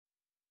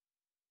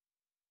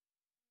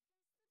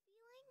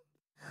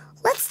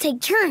let's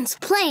take turns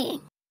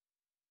playing.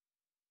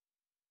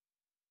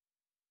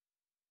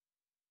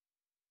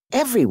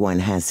 Everyone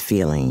has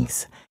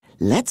feelings.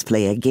 Let's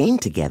play a game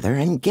together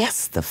and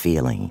guess the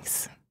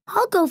feelings.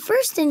 I'll go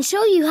first and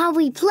show you how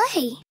we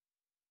play.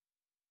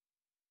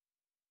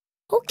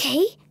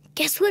 Okay,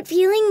 guess what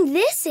feeling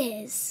this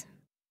is?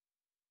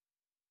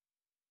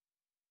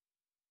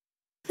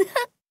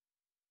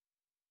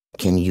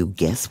 Can you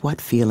guess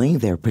what feeling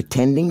they're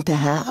pretending to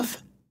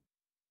have?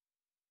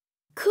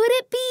 Could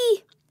it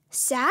be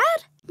sad?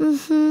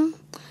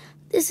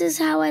 This is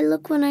how I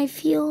look when I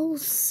feel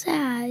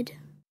sad.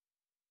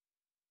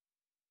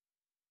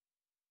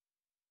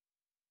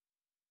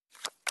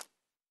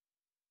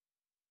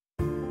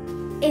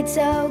 It's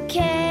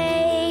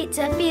okay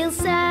to feel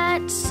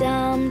sad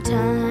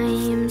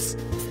sometimes.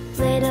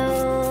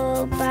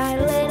 Little by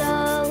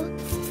little,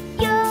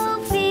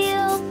 you'll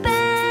feel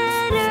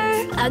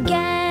better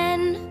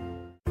again.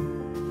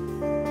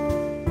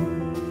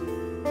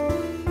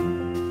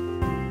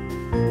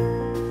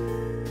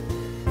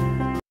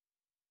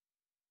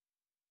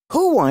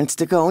 Who wants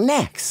to go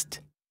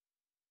next?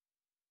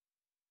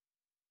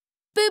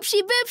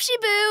 Boopsy boopsy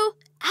boo.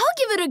 I'll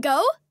give it a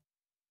go.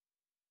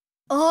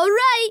 All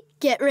right,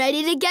 get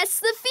ready to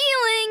guess the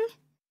feeling.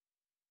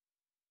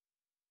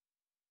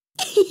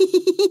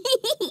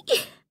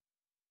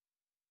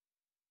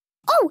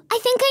 Oh, I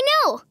think I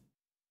know.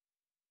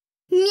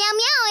 Meow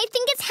meow, I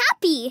think it's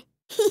happy.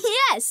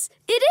 Yes,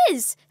 it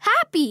is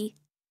happy.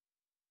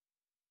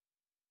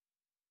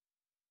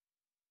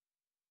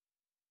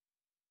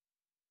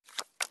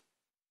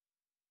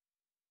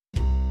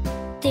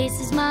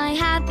 This is my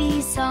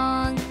happy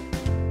song,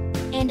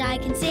 and I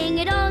can sing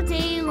it all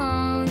day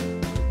long.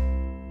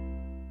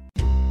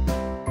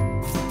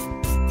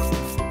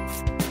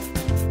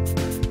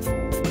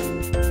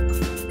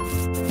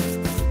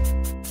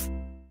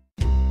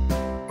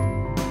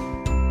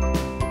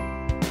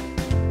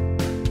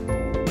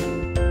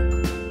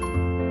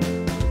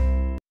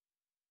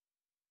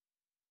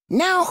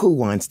 Now who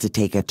wants to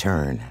take a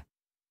turn?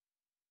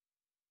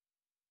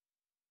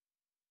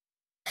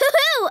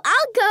 Hoo-hoo,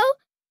 I'll go.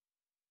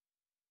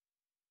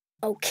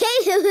 Okay,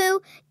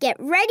 Hoo-hoo, get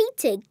ready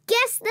to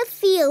guess the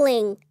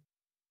feeling.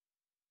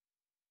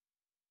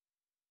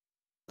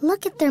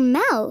 Look at their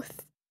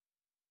mouth.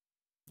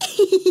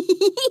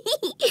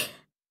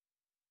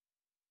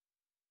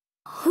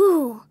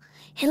 Ooh,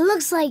 it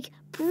looks like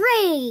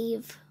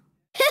brave.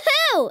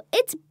 Hoo-hoo,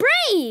 it's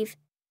brave.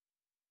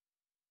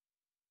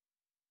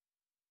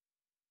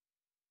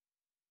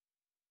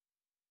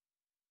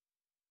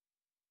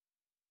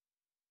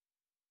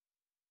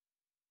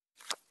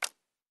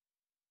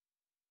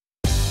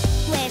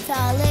 With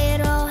a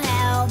little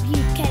help,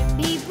 you can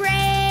be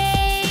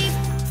brave.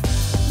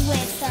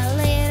 With a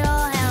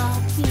little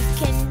help, you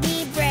can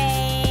be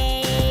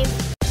brave.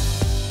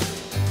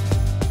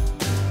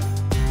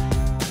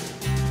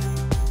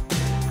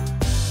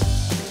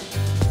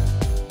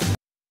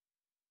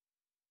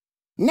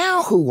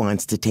 Now who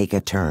wants to take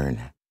a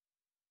turn?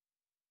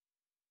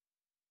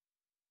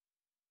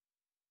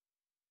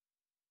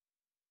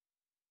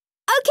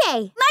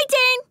 Okay, my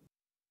turn.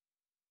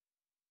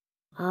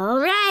 All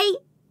right,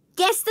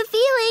 guess the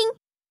feeling.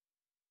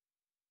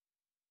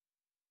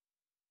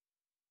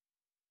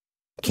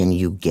 Can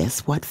you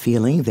guess what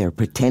feeling they're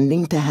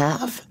pretending to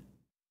have?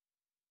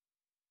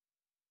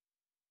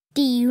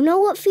 Do you know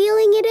what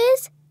feeling it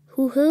is?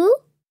 Hoo-hoo?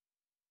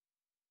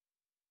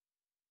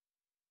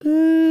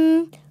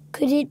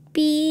 Could it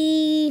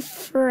be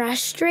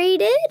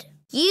frustrated?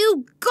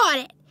 You got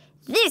it.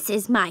 This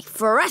is my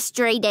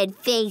frustrated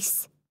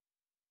face.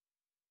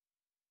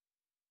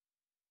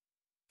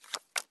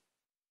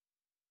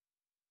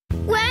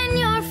 When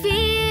you're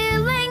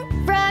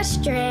feeling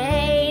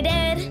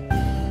frustrated,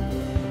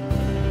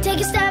 take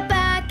a step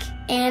back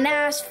and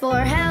ask for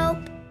help.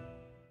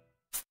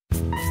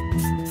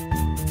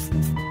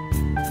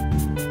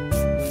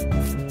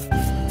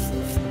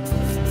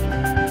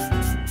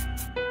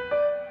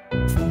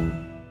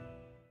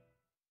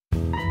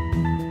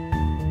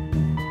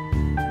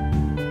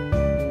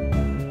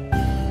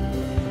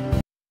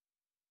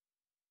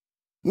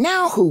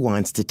 Now who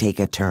wants to take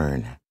a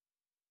turn?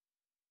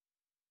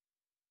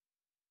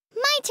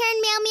 My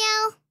turn, Meow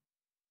Meow.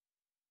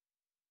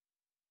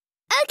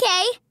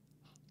 Okay,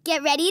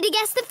 get ready to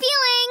guess the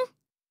feeling.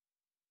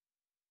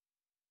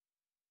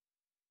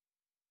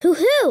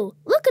 Hoo-hoo,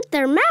 look at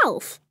their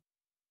mouth.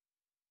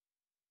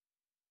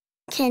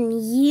 Can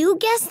you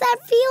guess that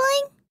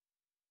feeling?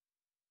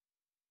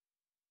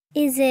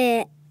 Is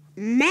it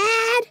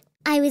mad?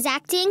 I was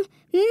acting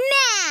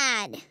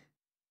mad.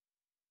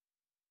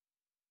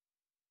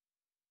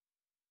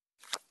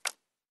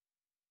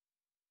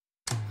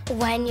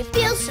 When you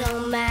feel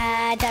so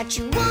mad that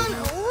you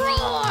wanna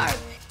roar,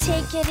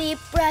 take a deep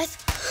breath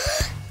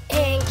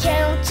and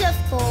count to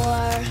 4.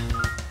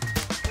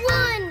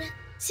 1,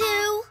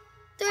 2,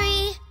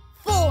 3,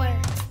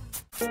 4.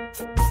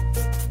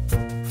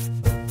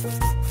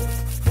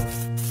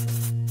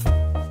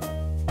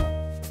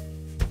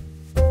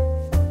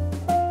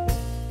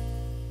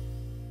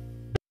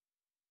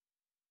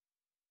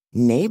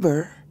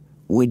 Neighbor,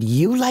 would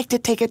you like to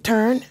take a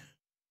turn?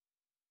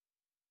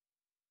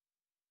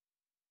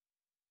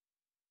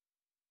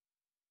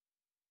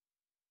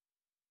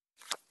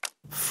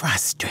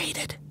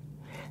 Frustrated.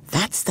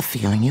 That's the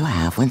feeling you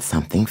have when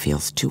something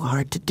feels too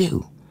hard to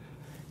do.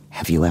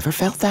 Have you ever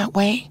felt that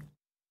way?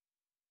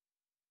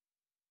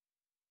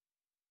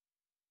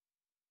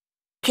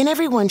 Can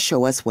everyone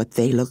show us what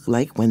they look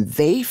like when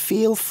they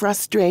feel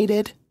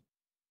frustrated?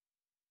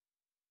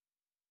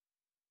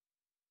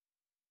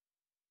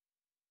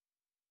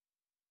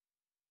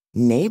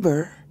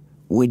 Neighbor,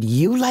 would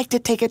you like to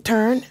take a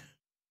turn?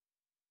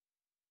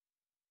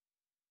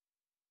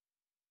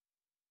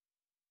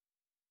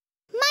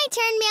 My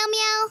turn, Meow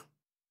Meow.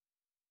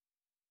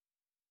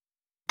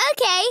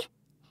 Okay,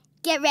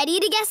 get ready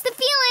to guess the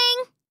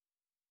feeling.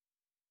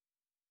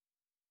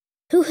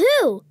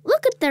 Hoo-hoo!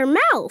 Look at their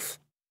mouth.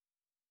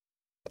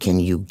 Can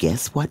you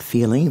guess what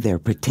feeling they're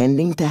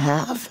pretending to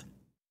have?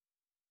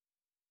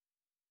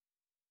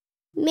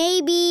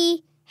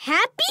 Maybe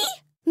happy?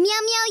 Meow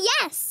Meow,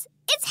 yes,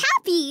 it's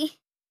happy.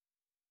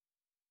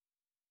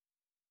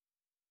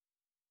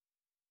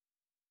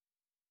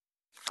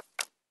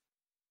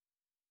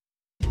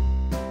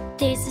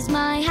 This is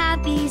my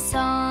happy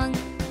song,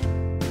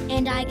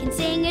 and I can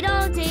sing it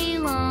all day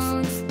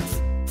long.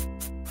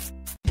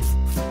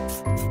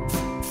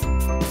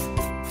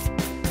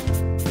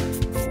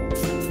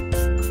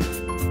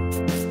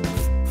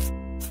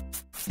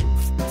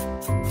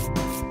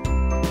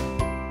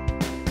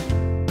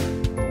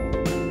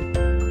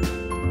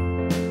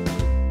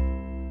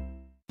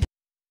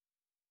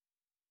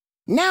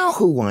 Now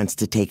who wants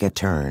to take a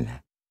turn?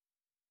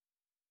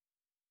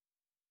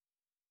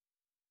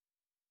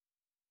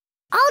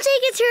 I'll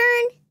take a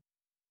turn.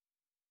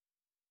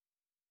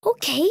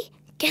 Okay,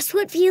 guess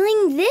what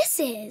feeling this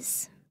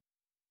is?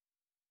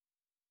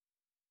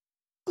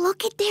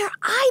 Look at their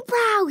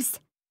eyebrows.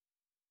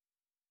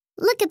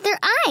 Look at their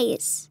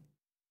eyes.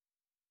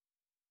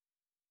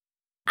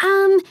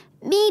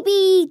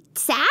 Maybe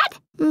sad?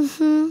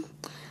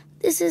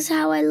 This is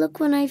how I look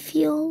when I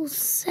feel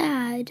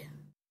sad.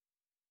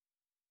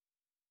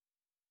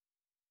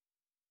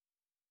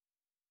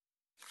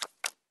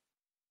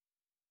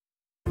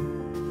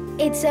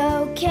 It's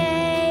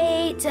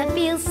okay to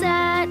feel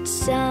sad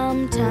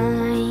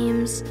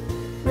sometimes.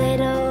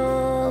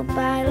 Little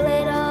by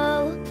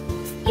little,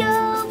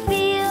 you'll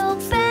feel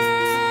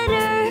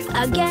better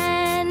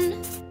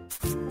again.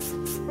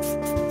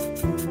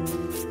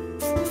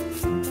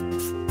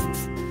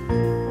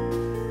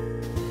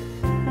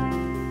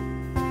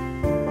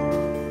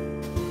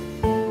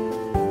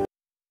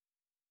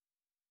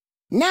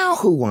 Now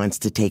who wants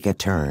to take a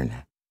turn?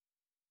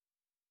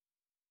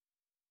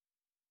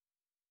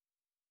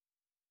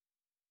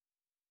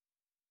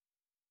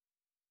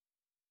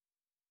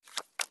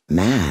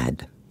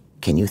 Mad.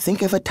 Can you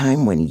think of a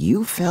time when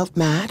you felt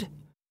mad?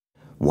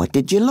 What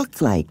did you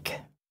look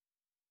like?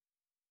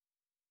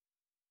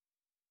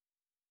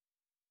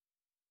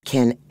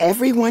 Can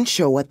everyone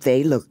show what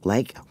they look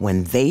like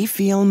when they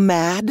feel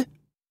mad?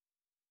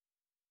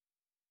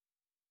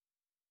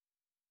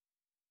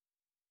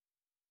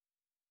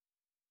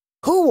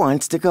 Who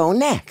wants to go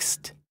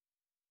next?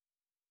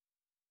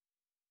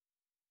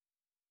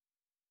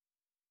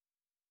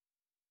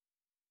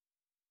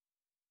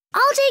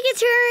 I'll take a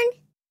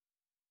turn.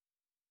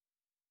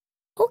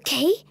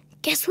 Okay,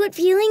 guess what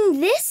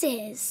feeling this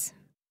is?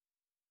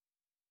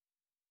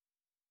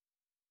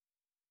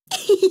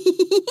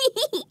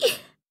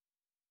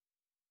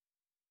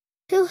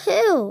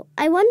 Hoo-hoo,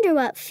 I wonder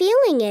what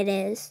feeling it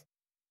is.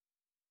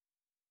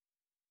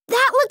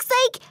 That looks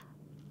like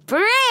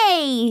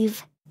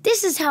brave.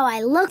 This is how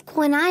I look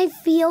when I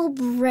feel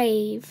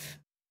brave.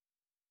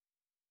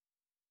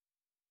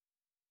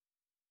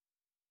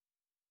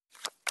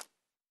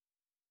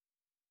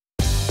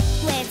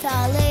 With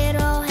a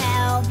little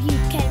help, you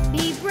can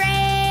be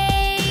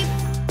brave.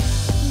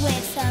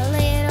 With a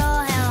little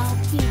help,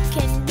 you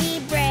can be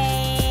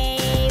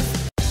brave.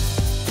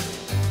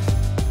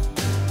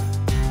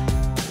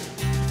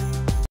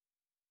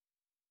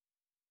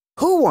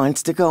 Who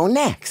wants to go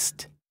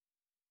next?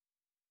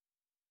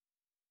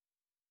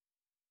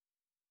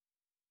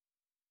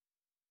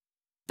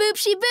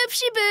 Boopsie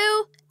boopsie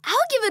boo!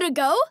 I'll give it a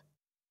go.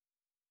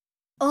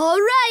 All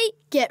right,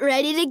 get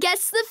ready to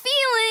guess the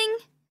feeling.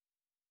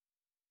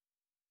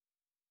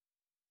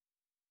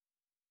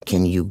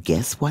 Can you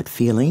guess what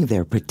feeling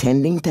they're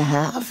pretending to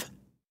have?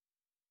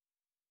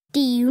 Do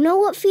you know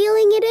what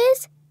feeling it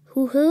is?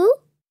 Hoo-hoo?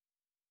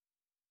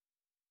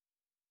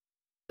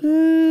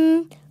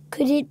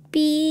 Could it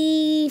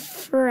be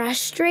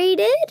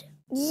frustrated?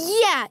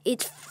 Yeah,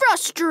 it's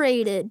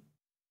frustrated.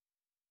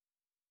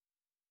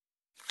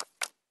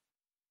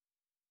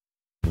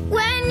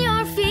 When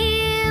you're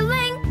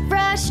feeling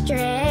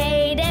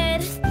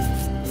frustrated,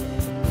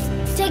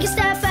 take a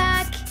step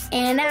back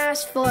and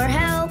ask for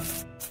help.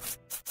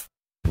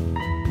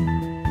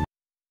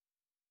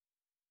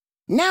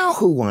 Now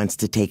who wants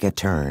to take a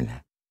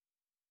turn?